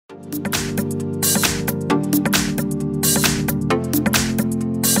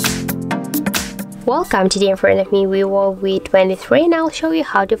Welcome, today in front of me Vivo V23, and I'll show you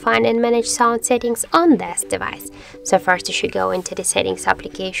how to find and manage sound settings on this device. So first you should go into the settings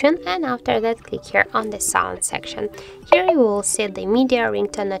application, and after that click here on the sound section. Here you will see the media,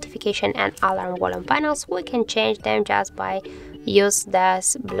 ringtone, notification and alarm volume panels. We can change them just by use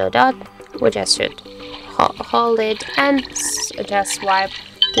this blue dot. We just should hold it and just swipe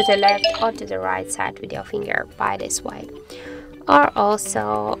to the left or to the right side with your finger by this way. Or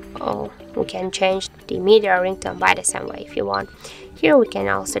also we can change the media ringtone by the same way if you want. Here we can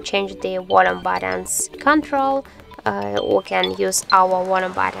also change the volume buttons control. We can use our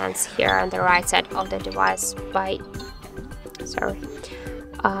volume buttons here on the right side of the device by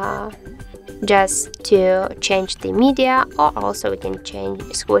just to change the media, or also we can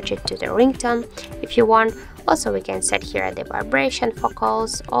switch it to the ringtone if you want. Also we can set here the vibration for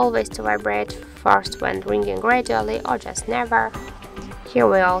calls, always to vibrate, first when ringing gradually or just never. Here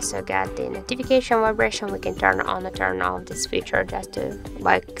we also got the notification vibration. We can turn on or turn off this feature just to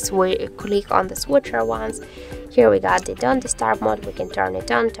click on the switcher once. Here we got the don't disturb mode. We can turn it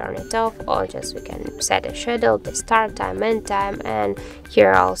on, turn it off, or just we can set a schedule, the start time, end time, and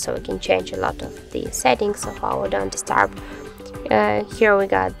here also we can change a lot of the settings of our don't disturb. Here we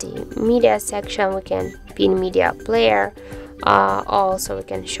got the media section. We can pin media player. Also we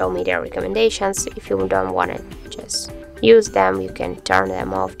can show media recommendations. If you don't want to just use them, you can turn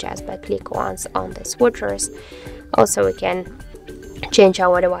them off just by click once on the switchers. Also we can change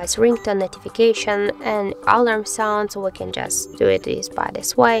our device ringtone, notification and alarm sounds. We can just do it by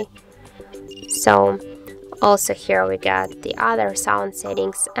this way. So also here we got the other sound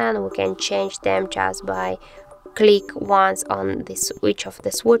settings, and we can change them just by click once on the switch of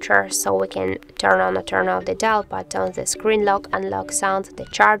the switcher. So we can turn on or turn off the dial buttons, the screen lock, unlock sounds, the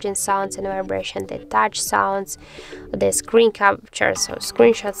charging sounds and vibration, the touch sounds, the screen captures or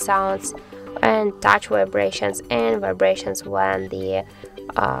screenshot sounds, and touch vibrations and vibrations when the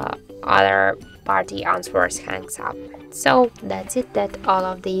other party answers hangs up. So that's it. That's all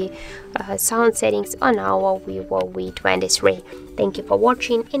of the sound settings on our Vivo V23. Thank you for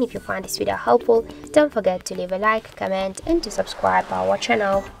watching, and if you find this video helpful, don't forget to leave a like, comment and to subscribe our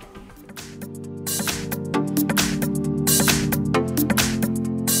channel.